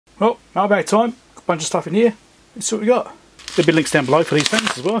Well, mailbag time. A bunch of stuff in here. Let's see what we got. There'll be links down below for these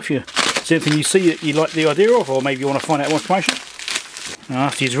things as well if there's anything you see that you like the idea of, or maybe you want to find out more information. I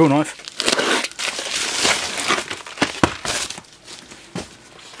have to use a real knife.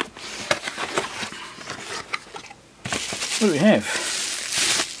 What do we have?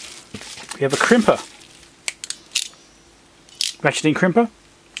 We have a crimper. Ratcheting crimper.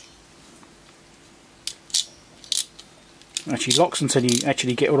 Actually locks until you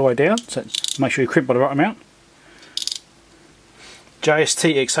actually get all the way down, so make sure you crimp by the right amount.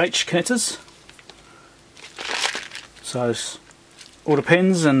 JST XH connectors. So all the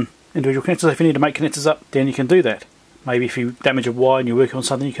pens and individual connectors. If you need to make connectors up, then you can do that. Maybe if you damage a wire and you're working on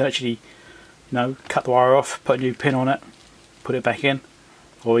something, you can actually, cut the wire off, put a new pin on it, put it back in,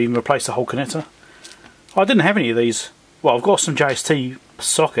 or even replace the whole connector. I didn't have any of these. Well, I've got some JST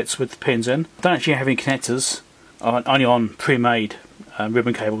sockets with the pins in. I don't actually have any connectors, only on pre-made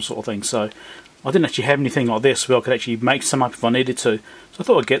ribbon cable sort of thing. So I didn't actually have anything like this where I could actually make some up if I needed to. So I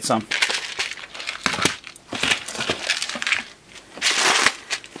thought I'd get some.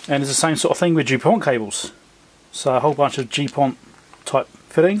 And it's the same sort of thing with DuPont cables. So a whole bunch of DuPont type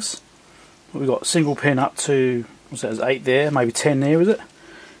fittings. We've got single pin up to, what's that, there's 8 there, maybe 10 there, is it?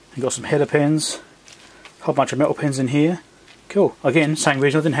 You've got some header pins, a whole bunch of metal pins in here. Cool. Again, same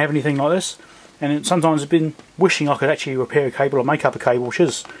reason I didn't have anything like this. And sometimes I've been wishing I could actually repair a cable or make up a cable which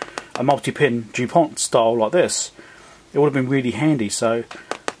is a multi-pin DuPont style like this. It would have been really handy, so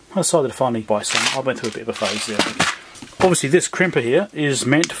I decided to finally buy some. I went through a bit of a phase there, I think. Obviously this crimper here is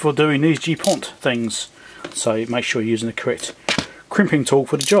meant for doing these DuPont things, so make sure you're using the correct crimping tool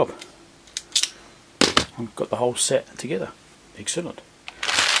for the job. I've got the whole set together. Excellent.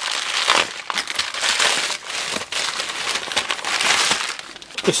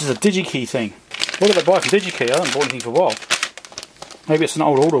 This is a DigiKey thing. What did I buy from DigiKey? I haven't bought anything for a while. Maybe it's an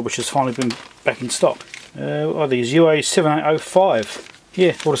old order which has finally been back in stock. What are these? UA7805.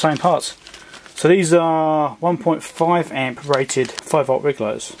 Yeah, all the same parts. So these are 1.5 amp rated 5V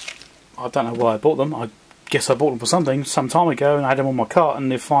regulators. I don't know why I bought them. I guess I bought them for something some time ago and I had them on my cart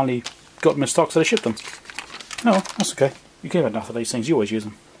and they've finally got them in stock, so they shipped them. Oh, well, that's okay. You can have enough of these things, you always use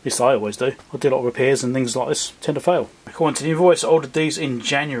them. At least I always do. I do a lot of repairs and things like this tend to fail. According to the invoice, I ordered these in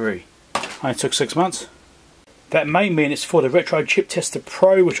January. Only took 6 months. That may mean it's for the Retro Chip Tester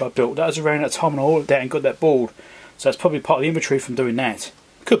Pro which I built. That was around that time when I ordered that and got that board. So that's probably part of the inventory from doing that.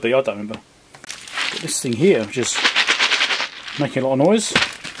 Could be, I don't remember. But this thing here, just making a lot of noise.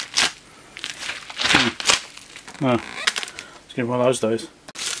 Oh, it's getting one of those.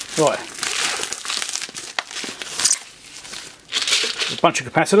 Right. A bunch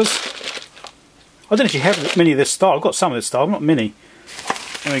of capacitors. I don't actually have many of this style. I've got some of this style, not many.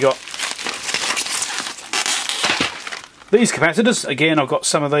 And we got these capacitors. Again, I've got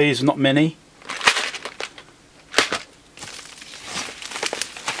some of these, not many.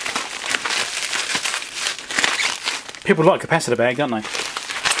 People like capacitor bag, don't they?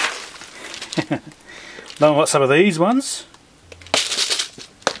 Then I've got some of these ones.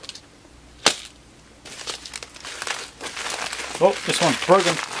 Oh, this one's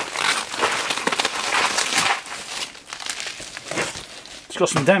broken. It's got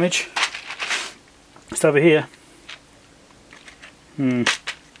some damage. Just over here. Oh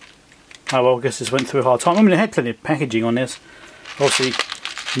well, I guess this went through a hard time. I mean, it had plenty of packaging on this. Obviously,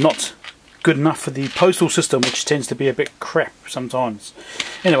 not good enough for the postal system, which tends to be a bit crap sometimes.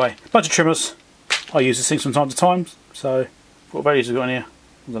 Anyway, bunch of trimmers. I use this thing from time to time. So, what values have we got in here?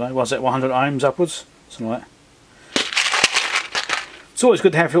 I don't know, what's that, 100 ohms upwards? Something like that. It's always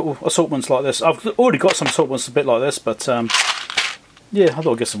good to have little assortments like this. I've already got some assortments a bit like this, but yeah, I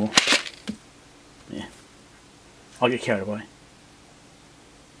thought I'd get some more. Yeah, I'll get carried away.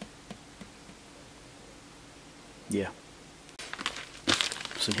 Yeah.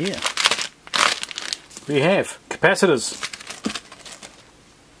 So here we have capacitors.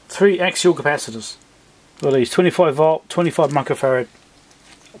 3 axial capacitors. What are these? 25 volt, 25 microfarad.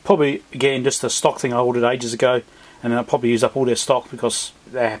 Probably again just a stock thing I ordered ages ago, and then I'll probably use up all their stock because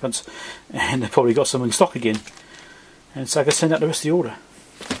that happens, and they've probably got some in stock again. And so I can send out the rest of the order.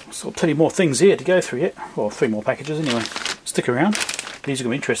 I've got plenty more things here to go through yet. Well, 3 more packages anyway. Stick around. These are going to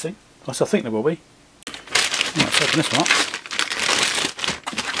be interesting. I still think they will be. Let's open this one up.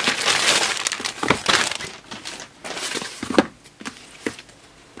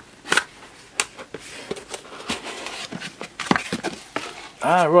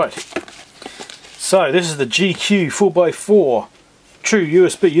 Right. So this is the GQ 4x4 True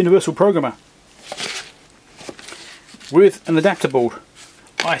USB Universal Programmer with an adapter board.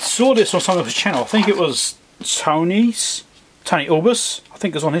 I saw this on someone's channel. I think it was Tony Orbis.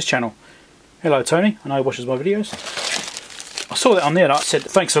 think it was on his channel. Hello Tony, I know he watches my videos. I saw that on there and I said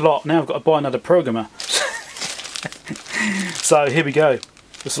thanks a lot, now I've got to buy another programmer. So here we go.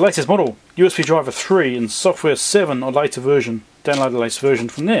 It's the latest model, USB driver 3 and software 7 or later version. Download the latest version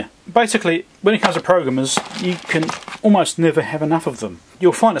from there. Basically, when it comes to programmers, you can almost never have enough of them.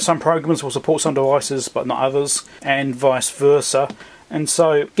 You'll find that some programmers will support some devices but not others, and vice versa. And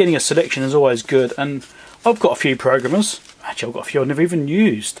so getting a selection is always good. And I've got a few programmers. Actually, I've got a few I've never even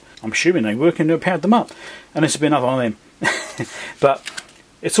used. I'm assuming they work and they've powered them up. And this will be another one of them. But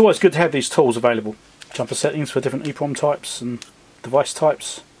it's always good to have these tools available. Jumper settings for different EEPROM types and device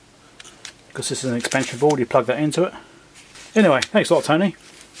types. Because this is an expansion board, you plug that into it. Anyway, thanks a lot Tony.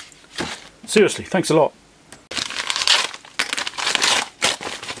 Seriously, thanks a lot.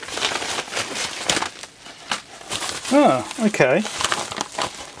 Ah, okay.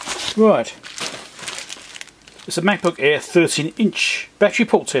 Right. It's a MacBook Air 13-inch battery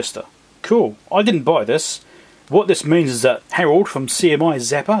port tester. Cool. I didn't buy this. What this means is that Harold from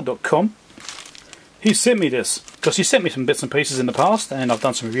CMIzapper.com, he sent me this. Because he sent me some bits and pieces in the past and I've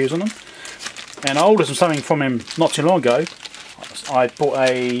done some reviews on them. And I ordered something from him not too long ago. I bought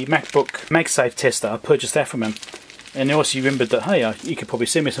a MacBook MagSafe tester. I purchased that from him. And he also remembered that, hey, you could probably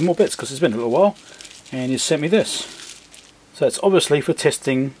send me some more bits because it's been a little while. And he sent me this. So it's obviously for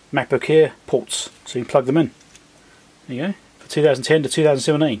testing MacBook Air ports. So you can plug them in. There you go. For 2010 to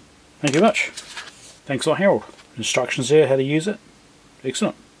 2017. Thank you very much. Thanks a lot, Harold. Instructions there, how to use it.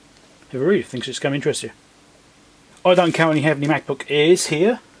 Excellent. Have a read. Thinks it's going to interest you. I don't currently have any MacBook Airs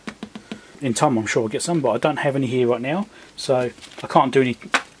here. In time I'm sure I'll get some, but I don't have any here right now, so I can't do any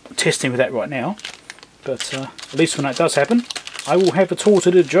testing with that right now. But at least when that does happen, I will have a tool to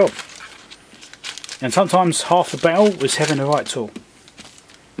do the job. And sometimes half the battle is having the right tool.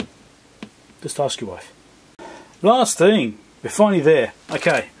 Just ask your wife. Last thing, we're finally there.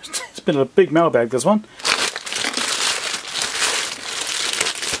 Okay, it's been a big mailbag this one.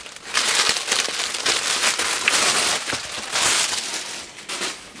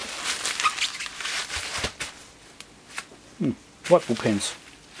 Whiteboard pens.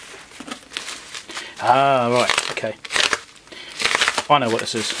 Ah, right, okay. I know what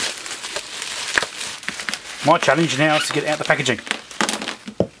this is. My challenge now is to get out the packaging.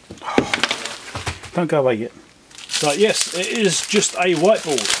 Don't go away yet. Right, yes, it is just a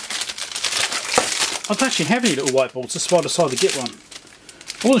whiteboard. I don't actually have any little whiteboards, that's why I decided to get one.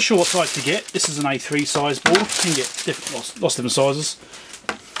 I wasn't sure what size to get. This is an A3 size board. You can get lots of different sizes.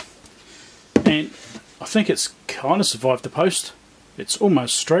 And I think it's kind of survived the post. It's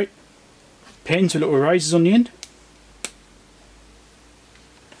almost straight. Pens with little erasers on the end.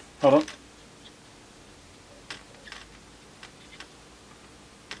 Hold on.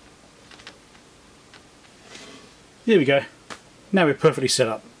 There we go. Now we're perfectly set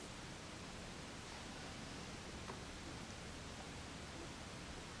up.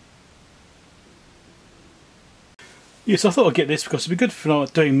 Yes, I thought I'd get this because it'd be good for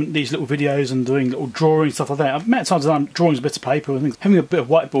doing these little videos and doing little drawings, stuff like that. I've met times I've done drawings of bits of paper and things. Having a bit of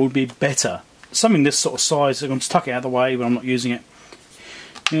whiteboard would be better. Something this sort of size, I'm going to tuck it out of the way when I'm not using it.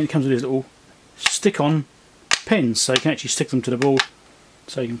 And it comes with these little stick-on pens, so you can actually stick them to the board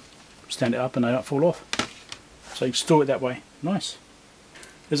so you can stand it up and they don't fall off. So you can store it that way. Nice.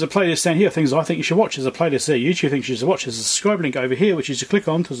 There's a playlist down here of things I think you should watch. There's a playlist there YouTube thinks you should watch. There's a subscribe link over here which you should click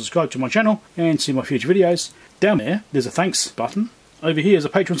on to subscribe to my channel and see my future videos. Down there there's a thanks button. Over here is a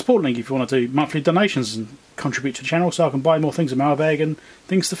Patreon support link if you want to do monthly donations and contribute to the channel so I can buy more things in Mailbag and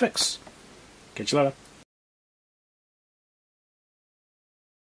things to fix. Catch you later.